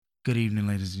Good evening,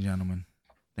 ladies and gentlemen.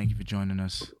 Thank you for joining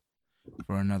us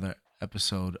for another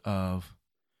episode of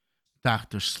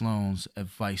Dr. Sloan's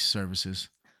Advice Services.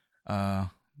 Uh,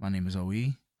 my name is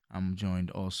OE. I'm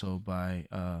joined also by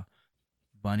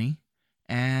Bunny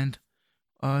and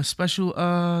a special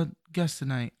guest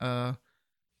tonight, Mr.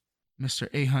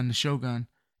 Ahun the Shogun,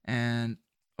 and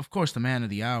of course the man of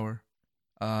the hour,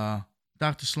 uh,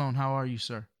 Dr. Sloan. How are you,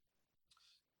 sir?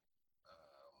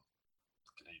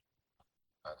 Good evening.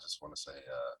 I just want to say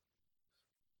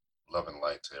love and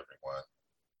light to everyone.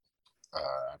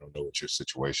 I don't know what your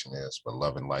situation is, but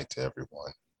love and light to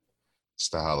everyone. It's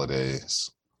the holidays.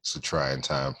 It's a trying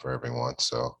time for everyone.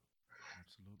 So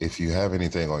Absolutely. if you have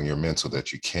anything on your mental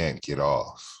that you can't get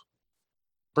off,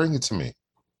 bring it to me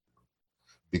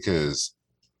because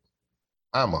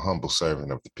I'm a humble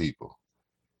servant of the people.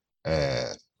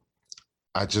 And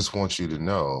I just want you to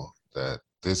know that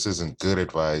this isn't good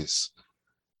advice.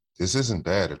 This isn't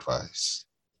bad advice.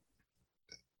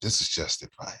 This is just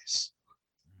advice.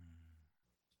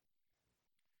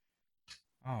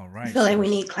 All I right, feel like so we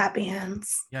need clapping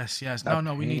hands. yes, yes. No, Clap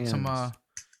no, we need some. hands.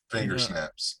 We need Finger a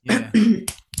snaps. yeah.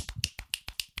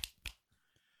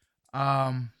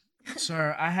 Um,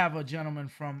 Sir, I have a gentleman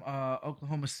from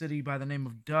Oklahoma City by the name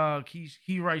of Doug.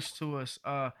 He writes to us,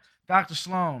 Dr.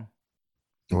 Sloan,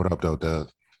 What up, though, Doug?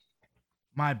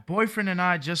 my boyfriend and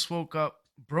I just broke up,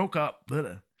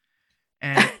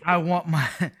 and I want my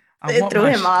I It want threw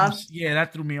my him off. yeah,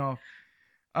 that threw me off.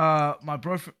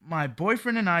 My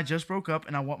boyfriend and I just broke up,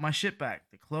 and I want my shit back.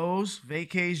 The clothes,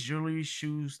 vacays, jewelry,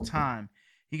 shoes, time.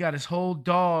 He got his whole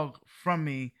dog from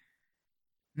me.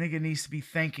 Nigga needs to be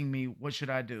thanking me. What should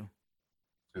I do?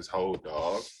 His whole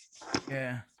dog.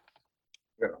 Yeah.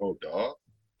 You got a whole dog?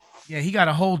 Yeah, he got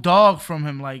a whole dog from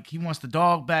him. Like he wants the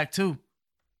dog back too.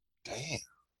 Damn.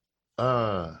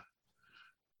 Uh,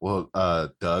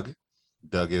 Doug.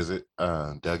 Doug, is it?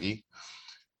 Dougie.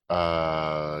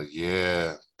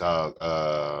 Yeah,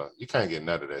 dog. You can't get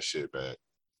none of that shit back.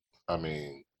 I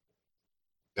mean,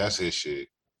 that's his shit.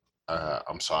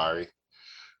 I'm sorry.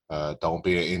 Don't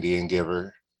be an Indian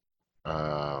giver.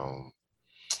 Um,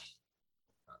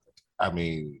 I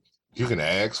mean, you can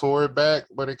ask for it back,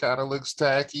 but it kind of looks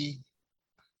tacky.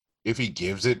 If he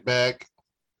gives it back,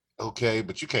 okay,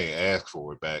 but you can't ask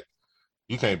for it back.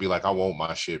 You can't be like, I want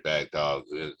my shit back, dog,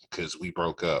 because we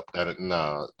broke up.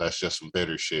 Nah, that's just some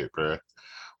bitter shit, bro.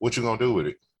 What you gonna do with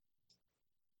it?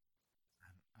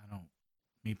 I don't.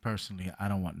 Me personally, I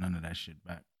don't want none of that shit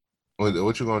back.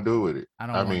 What you gonna do with it? I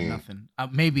don't I want mean, nothing.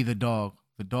 Maybe the dog.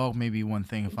 The dog may be one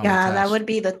thing if I'm Yeah, that attached. would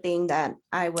be the thing that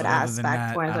I would But other ask than back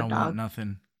that, for I the don't want dog.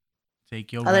 nothing.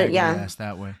 Take your Other, raggedy yeah, ass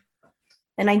that way.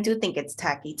 and I do think it's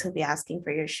tacky to be asking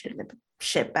for your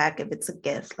shit back if it's a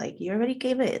gift. Like you already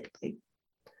gave it. Like,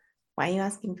 why are you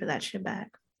asking for that shit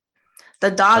back? The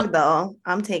uh, dog, though,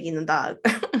 I'm taking the dog.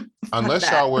 Fuck unless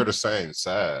that. y'all wear the same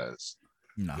size.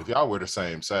 No, If y'all wear the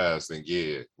same size, then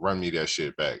yeah, run me that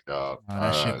shit back, dog.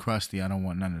 that shit crusty. I don't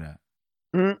want none of that.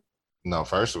 Mm. No,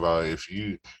 first of all, if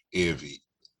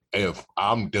if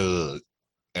I'm Doug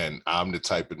and I'm the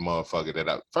type of motherfucker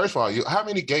that first of all, how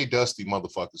many gay dusty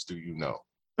motherfuckers do you know?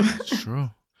 That's true.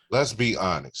 Let's be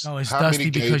honest. No, it's How many dusty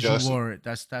gay because you dusty? wore it.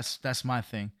 That's my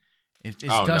thing. It's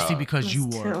Oh dusty no, because you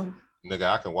That's wore it. too. nigga,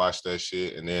 I can wash that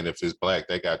shit. And then if it's black,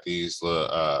 they got these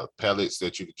little pellets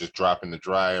that you can just drop in the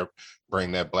dryer,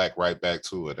 bring that black right back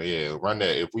to it. Yeah, run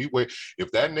that.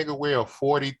 If that nigga wear a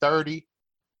 40-30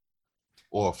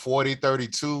 or a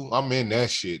 40-32, I'm in that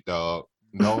shit, dog.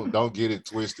 No, don't get it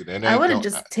twisted. And I ain't would have going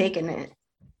just taken it.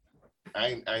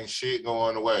 ain't shit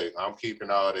going away. I'm keeping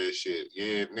all this shit.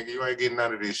 Yeah, nigga, you ain't getting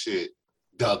none of this shit.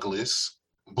 Douglas,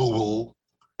 boo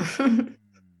boo,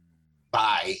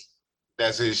 bye.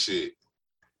 That's his shit.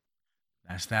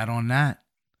 That's that on that.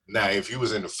 Now, if you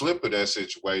was in the flip of that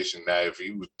situation, now if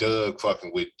you was Doug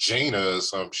fucking with Gina or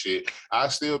some shit,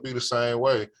 I'd still be the same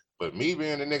way. But me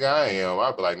being the nigga I am,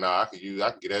 I'd be like, nah, I can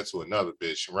get that to another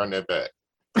bitch and run that back.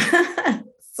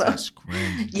 So That's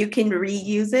crazy. you can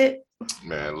reuse it.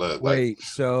 Man, look, like, Wait,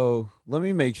 so let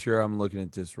me make sure I'm looking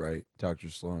at this right, Dr.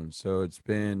 Sloan. So it's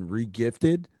been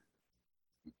regifted.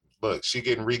 look, she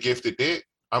getting regifted dick.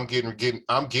 I'm getting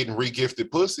regifted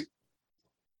pussy.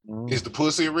 Is the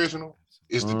pussy original?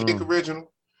 Is the dick Mm.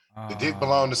 original? The dick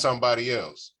belonged to Uh, somebody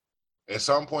else. At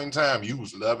some point in time, you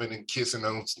was loving and kissing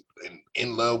on and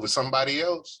in love with somebody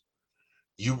else.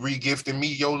 You regifting me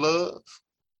your love,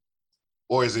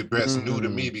 or is it breast new to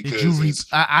me Mm. did you because it's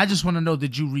I just want to know,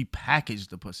 did you repackage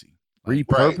the pussy? Like,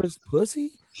 right? Repurposed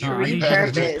pussy? no, You I need you to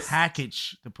repackaging. Repurpose.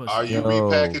 repackage the Are pussy. you Yo,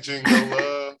 repackaging your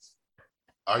love?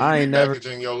 Are you I ain't never.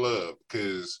 repackaging your love?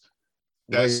 Because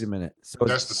Wait a that's minute.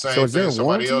 that's the So same is there thing a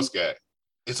somebody else warranty? got.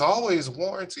 It's always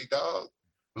warranty, dog.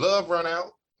 Love run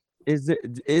out.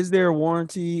 Is there a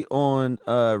warranty on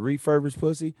refurbished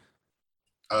pussy?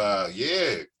 Yeah,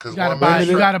 because You gotta one buy man's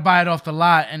you Limited? gotta buy it off the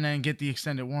lot and then get the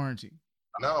extended warranty.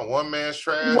 no, one man's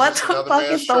trash What is the another fuck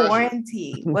man's is the treasure.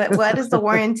 warranty? What is the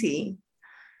warranty?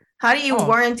 How do you Oh.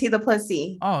 warranty the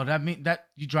pussy? Oh, that mean that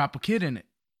you drop a kid in it.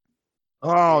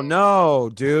 Oh no,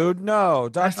 dude, no.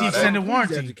 That's the Dr. extended Sloan,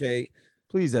 warranty. Please educate.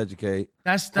 Please educate.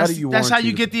 That's How do you that's how warranty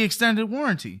you the get the extended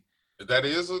warranty. That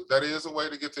is a way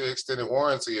to get the extended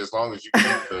warranty as long as you keep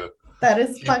the That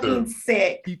is Keep the- fucking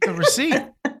sick. Keep the receipt.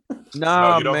 no,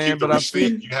 Nah, you don't man, keep the but I receipt.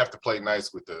 feel You have to play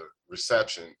nice with the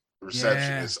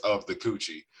receptionist of the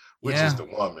coochie, which Yeah. is the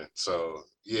woman. So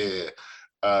yeah.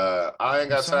 I ain't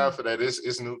got I'm sorry. time for that.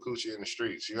 It's new coochie in the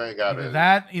streets. You ain't got Either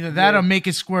to that or make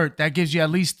it squirt. That gives you at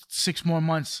least 6 more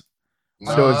months.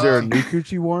 so is there a Nah. new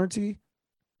coochie warranty?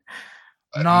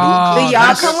 No, Do y'all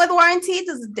that's come just- with warranty?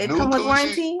 Does it New come with coochie?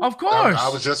 warranty? Of course. I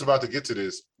was just about to get to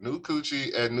this. New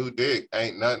coochie and new dick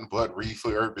ain't nothing but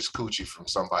refurbished coochie from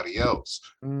somebody else.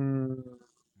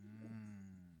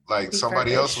 Like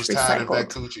somebody else was tired of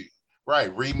that Refurbished, coochie.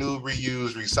 Right. Renew,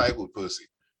 reuse, recycled pussy.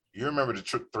 You remember the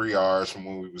 3 R's from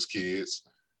when we was kids.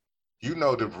 You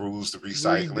know the rules to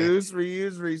recycling. Reduce,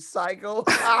 reuse, recycle.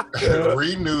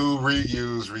 Renew,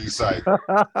 reuse, recycle.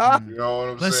 You know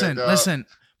what I'm saying? Listen.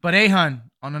 But hey, hun,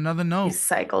 on another note,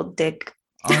 Recycled dick.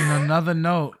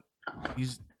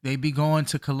 they be going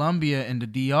to Colombia and the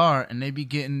DR, and they be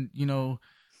getting, the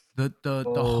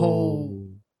whole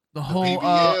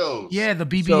BBLs. the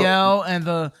BBL and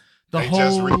the They whole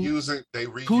just reusing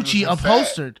Coochie fat.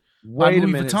 upholstered. Wait a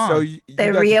Louis minute. Vuitton. So you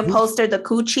They got your coochie- reupholstered the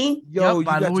coochie. Yo, Yep,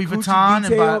 by you got Louis your coochie Vuitton and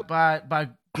detailed? by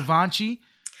Givenchy.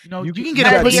 You You can can- get you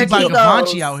a got pussy by detailed-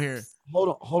 Givenchy out here.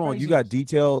 Hold on. Crazy. You got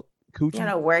detailed You coochie?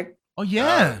 gotta work. Oh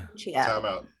yeah. Yeah. Time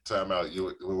out.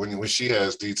 When she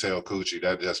has detailed coochie,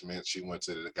 that just meant she went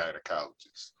to the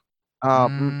gynecologist.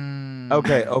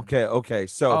 Okay.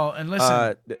 So Oh, and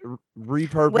listen.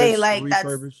 repurpose. Wait, like that's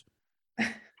refurbish.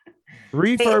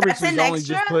 Refurbish that's is an only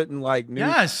just extra? putting like new.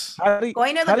 Yes. How do you,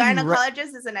 Going to the how do you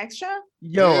gynecologist is an extra.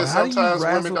 Yo, Yeah, how do you sometimes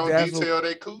women razzle don't dazzle? detail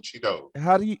their coochie though.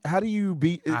 How do you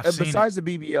beat I've seen besides the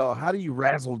BBL? How do you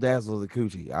razzle dazzle the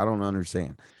coochie? I don't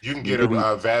understand. You can get Maybe-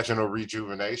 a vaginal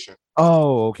rejuvenation,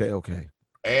 Oh, okay. and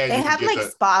They you can have get like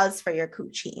the spas for your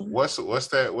coochie. what's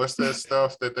that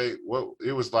stuff that they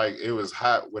it was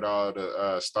hot with all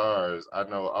the stars. I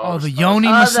know all Oh, the stars. yoni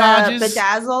Oh, massages. the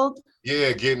bedazzled.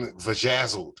 Yeah, getting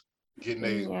vajazzled. Getting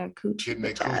their Yeah, coochie coochie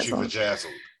bedazzled. vajazzled.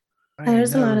 I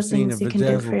There's a ain't lot never of seen things a you can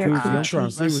do for your vajazzled coochie. I'm coochie. trying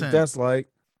to see Listen. what that's like.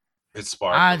 It's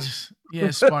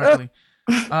sparkling. Sparkly.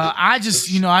 I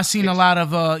seen a lot of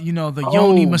the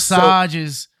yoni Oh,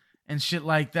 massages and shit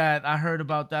like that. I heard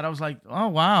about that. I was like, oh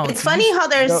wow. It's funny how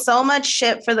there's No. so much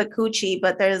shit for the coochie,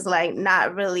 but there's like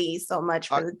not really so much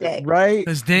for the dick. Right?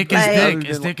 His dick Like- is Other dick.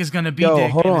 His than- dick is gonna be Yo,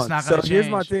 dick, hold and on. it's not So gonna here's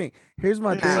change. my thing. Here's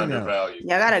my It's Nah. thing. Now. undervalued.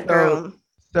 Y'all gotta So- groom.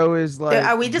 So is like.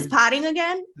 Are we just potting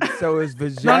again? So is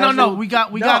vajazzled? No. We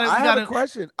got. I have gotta. a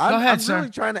question. Go ahead, I'm sir. really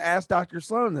trying to ask Dr.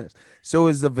 Sloan this. So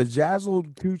is the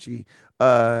vajazzled coochie?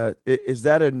 Is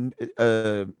that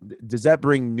does that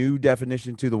bring new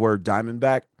definition to the word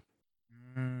diamondback?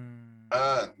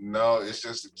 No, it's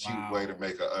just a cute Wow. way to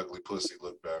make an ugly pussy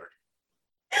look better.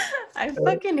 I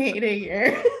fucking hate it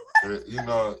here.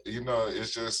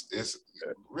 It's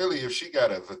really, if she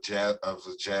got a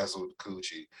vajazzled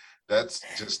coochie, that's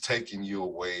just taking you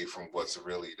away from what's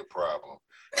really the problem.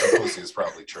 Her pussy is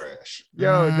probably trash.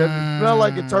 Yo, does it smell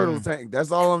like a turtle Mm. tank?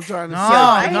 That's all I'm trying to No, say.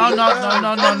 I no, hate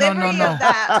no, the no. delivery of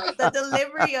that. The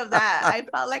delivery of that. I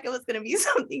felt like it was gonna be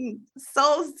something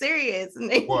so serious, and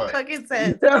they What? fucking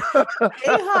said, "Hey,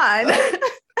 hon."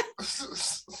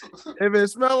 If it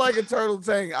smells like a turtle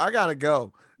tank, I gotta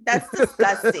go. That's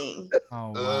disgusting.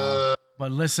 Oh wow. Uh,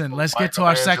 But listen, let's get to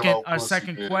our Michelangelo pussy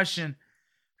second bitch. question,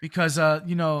 because time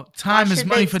Wash is your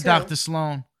money dicks for too. Dr.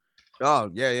 Sloan. Oh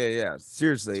yeah.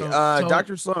 Seriously, So-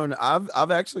 Dr. Sloan,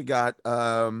 I've actually got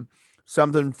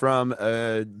something from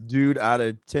a dude out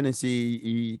of Tennessee.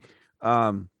 He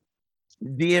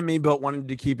DM me, but wanted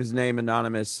to keep his name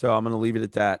anonymous, so I'm gonna leave it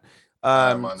at that.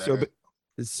 my nigga.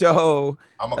 So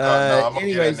I'm gonna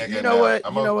anyways, get a nigga you know what?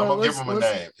 I'm You know what? gonna give him a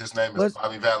Let's- name. His name is let's-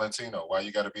 Bobby Valentino. Why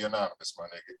you gotta be anonymous, my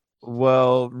nigga?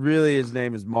 Well, really, his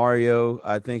name is Mario.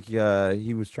 I think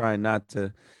he was trying not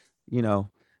to,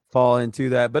 fall into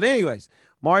that. But anyways,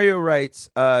 Mario writes,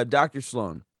 Dr.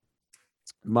 Sloan,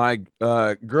 my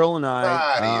girl and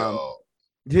I, Radio.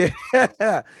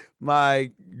 yeah,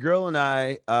 my girl and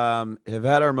I have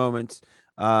had our moments,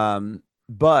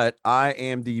 but I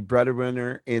am the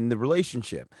breadwinner in the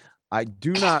relationship. I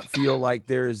do not feel like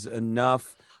there's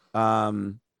enough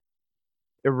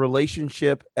a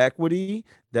relationship equity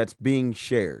that's being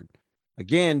shared.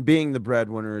 Again, being the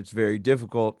breadwinner, it's very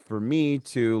difficult for me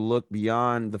to look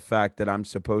beyond the fact that I'm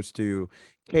supposed to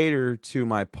cater to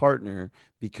my partner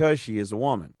because she is a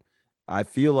woman. I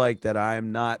feel like that I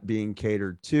am not being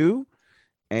catered to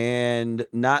and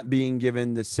not being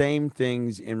given the same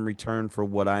things in return for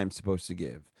what I am supposed to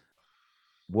give.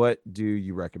 What do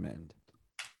you recommend?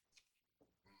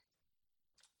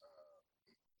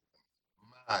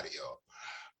 Mario,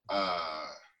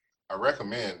 I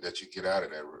recommend that you get out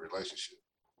of that relationship.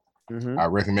 Mm-hmm. I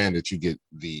recommend that you get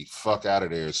the fuck out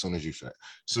of there as soon as you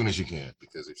can,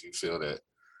 because if you feel that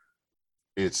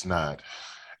it's not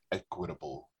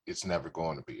equitable, it's never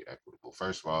going to be equitable.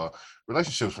 First of all,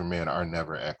 relationships for men are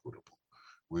never equitable.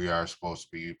 We are supposed to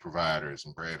be providers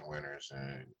and breadwinners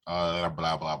and blah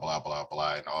blah blah blah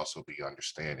blah, and also be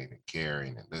understanding and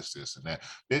caring and this and that.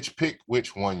 Bitch, pick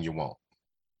which one you want,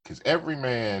 because every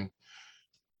man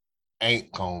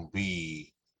ain't gonna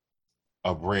be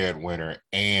a breadwinner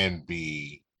and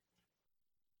be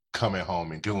coming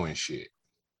home and doing shit.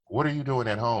 What are you doing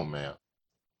at home, man?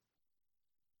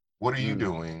 What are you Mm.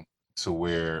 doing to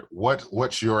where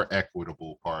what's your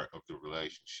equitable part of the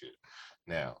relationship?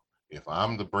 Now, if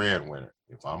I'm the breadwinner,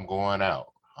 if I'm going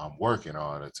out, I'm working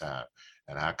all the time,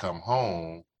 and I come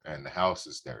home and the house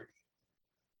is dirty,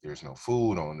 there's no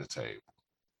food on the table,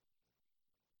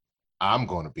 I'm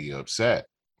going to be upset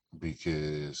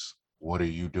because what are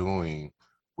you doing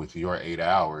with your 8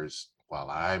 hours while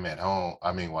I'm at home?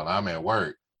 I mean, while I'm at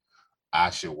work, I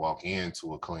should walk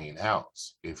into a clean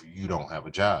house if you don't have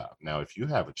a job. Now, if you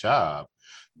have a job,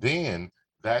 then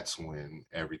that's when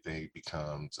everything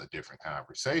becomes a different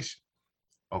conversation.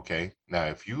 Okay. Now,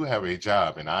 if you have a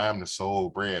job and I am the sole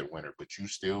breadwinner, but you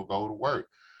still go to work,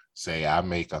 say I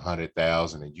make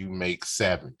 100,000 and you make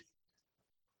 70.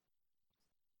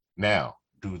 Now,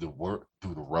 do the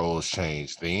roles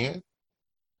change then?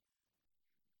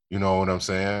 You know what I'm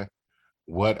saying?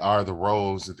 What are the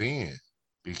roles then?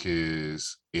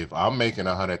 Because if I'm making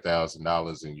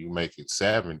 $100,000 and you making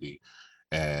 70,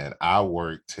 and I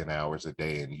work 10 hours a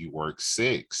day and you work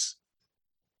 6,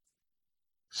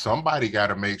 somebody got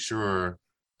to make sure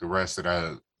the rest of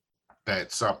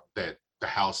that the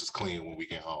house is clean when we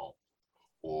get home,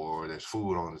 or there's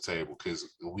food on the table,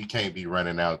 because we can't be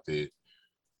running out the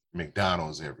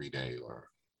McDonald's every day or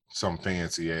some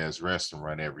fancy ass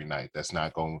restaurant every night. That's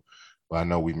not going. Well, I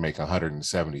know we make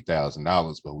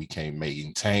 $170,000, but we can't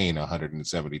maintain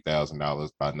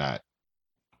 $170,000 by not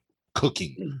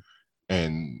cooking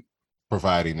and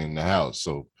providing in the house.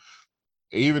 So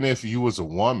even if you was a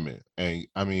woman, and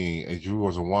I mean, if you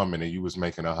was a woman and you was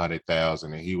making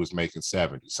 100,000 and he was making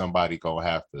 70, somebody gonna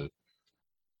have to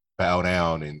bow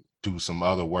down and do some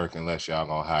other work unless y'all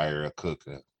gonna hire a cook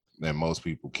that most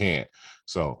people can't.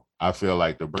 So I feel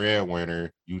like the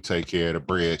breadwinner, you take care of the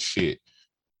bread shit.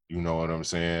 You know what I'm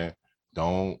saying?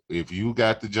 Don't, if you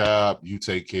got the job, you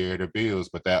take care of the bills,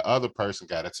 but that other person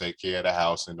got to take care of the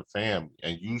house and the family,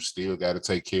 and you still got to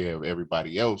take care of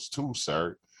everybody else too,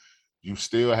 sir. You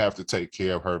still have to take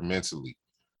care of her mentally,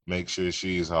 make sure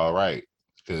she's all right,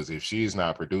 because if she's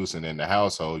not producing in the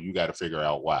household, you got to figure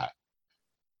out why.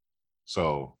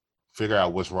 So figure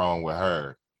out what's wrong with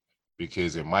her,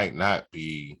 because it might not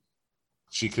be,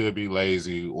 she could be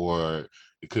lazy, or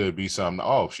it could be something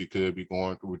off. She could be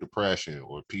going through depression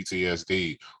or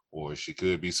PTSD, or she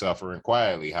could be suffering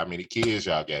quietly. How many kids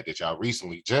y'all got? Did y'all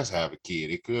recently just have a kid?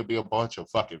 It could be a bunch of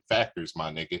fucking factors,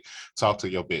 my nigga. Talk to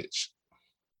your bitch.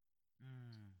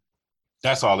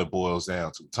 That's all it boils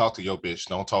down to. Talk to your bitch.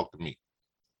 Don't talk to me.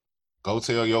 Go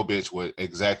tell your bitch what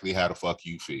exactly how the fuck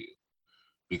you feel,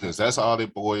 because that's all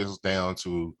it boils down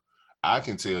to. I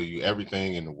can tell you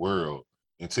everything in the world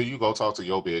until you go talk to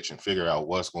your bitch and figure out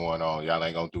what's going on. Y'all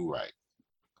ain't gonna do right.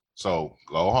 So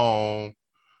go home,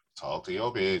 talk to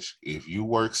your bitch. If you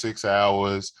work 6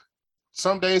 hours,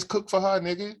 some days cook for her,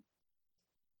 nigga.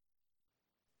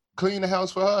 Clean the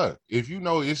house for her. If you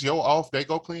know it's your off day,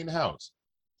 go clean the house.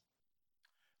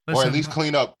 Or at Listen, least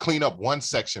clean up one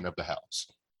section of the house.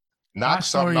 my Knock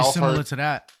something story is off her, similar to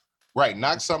that. right.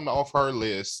 Knock something off her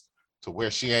list to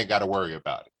where she ain't gotta worry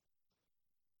about it.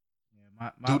 Yeah,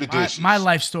 Do the my dishes.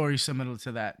 life story is similar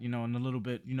to that, and a little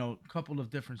bit, a couple of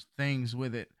different things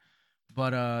with it.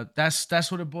 But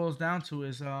that's what it boils down to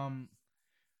is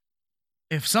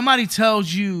if somebody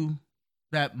tells you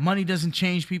that money doesn't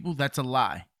change people, that's a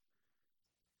lie.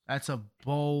 That's a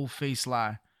bold-faced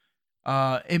lie.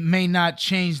 It may not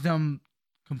change them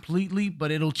completely,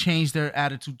 but it'll change their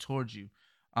attitude towards you.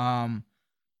 Um,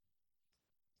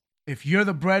 if you're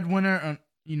the breadwinner,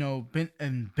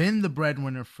 been the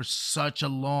breadwinner for such a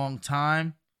long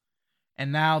time,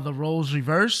 and now the roles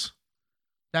reverse,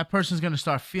 that person's gonna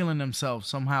start feeling themselves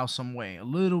somehow, some way. A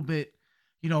little bit,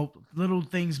 little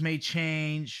things may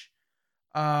change.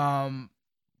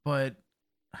 But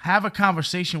have a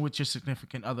conversation with your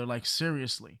significant other, like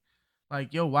seriously.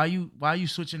 Like, yo, why you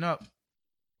switching up?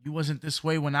 You wasn't this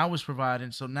way when I was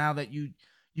providing. So now that you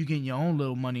getting your own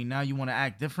little money, now you want to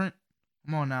act different?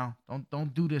 Come on now.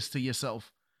 Don't do this to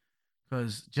yourself.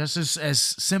 Cause just as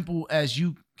simple as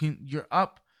you're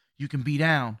up, you can be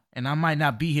down. And I might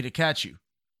not be here to catch you.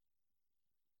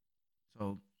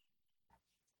 So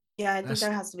Yeah, I think that's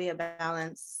there has to be a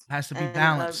balance has to be and a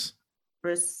balance.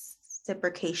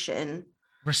 reciprocation of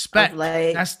Respect.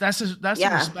 like, That's a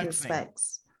yeah, respect thing.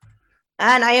 respects.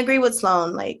 And I agree with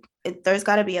Sloan. Like, there's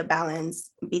got to be a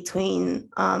balance between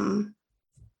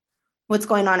what's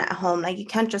going on at home. Like, you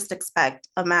can't just expect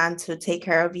a man to take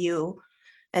care of you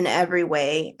in every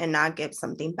way and not give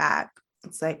something back.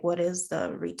 It's like, what is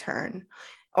the return?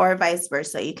 Or vice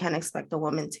versa. You can't expect a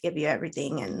woman to give you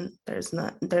everything and there's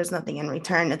nothing in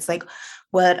return. It's like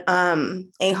what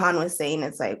Ahan was saying.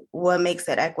 It's like, what makes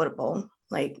it equitable?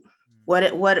 Like,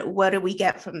 what do we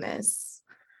get from this?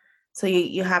 So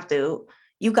you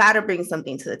got to bring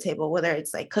something to the table, whether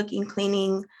it's like cooking,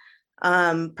 cleaning,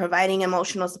 providing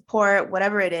emotional support,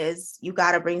 whatever it is. You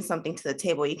got to bring something to the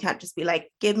table. You can't just be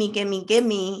like, give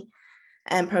me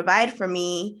and provide for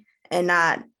me and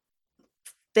not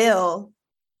fill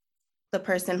the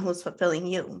person who's fulfilling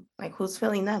you. Like, who's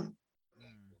filling them?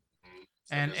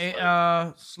 And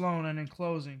Sloan, and in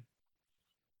closing,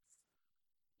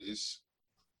 It's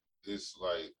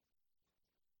like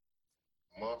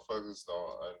motherfuckers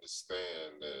don't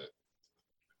understand that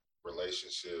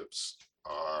relationships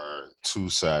are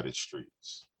two-sided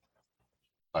streets.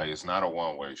 Like, it's not a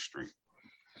one-way street.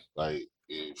 Like,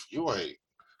 if you ain't,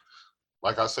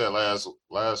 like I said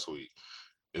last week,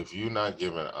 if you're not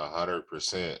giving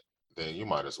 100%, then you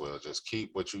might as well just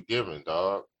keep what you giving,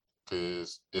 dog,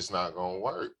 because it's not gonna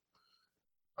work.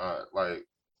 Like,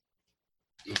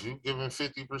 if you giving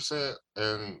 50%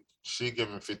 and she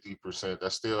giving 50%,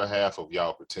 that's still a half of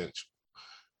y'all potential.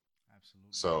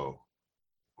 absolutely. So,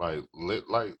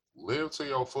 live to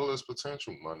your fullest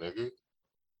potential, my nigga.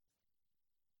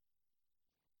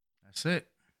 That's it,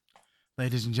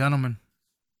 ladies and gentlemen.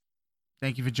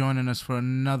 Thank you for joining us for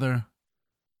another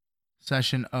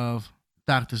session of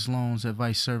Dr. Sloan's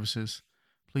Advice Services.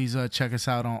 Please check us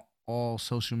out on all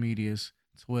social medias: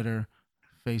 Twitter,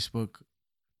 Facebook,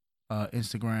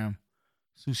 Instagram,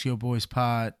 Sucio Boys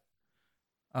Pod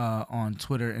on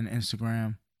Twitter and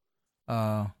Instagram,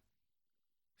 uh,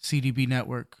 CDB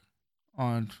Network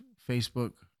on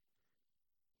Facebook.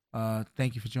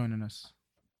 Thank you for joining us.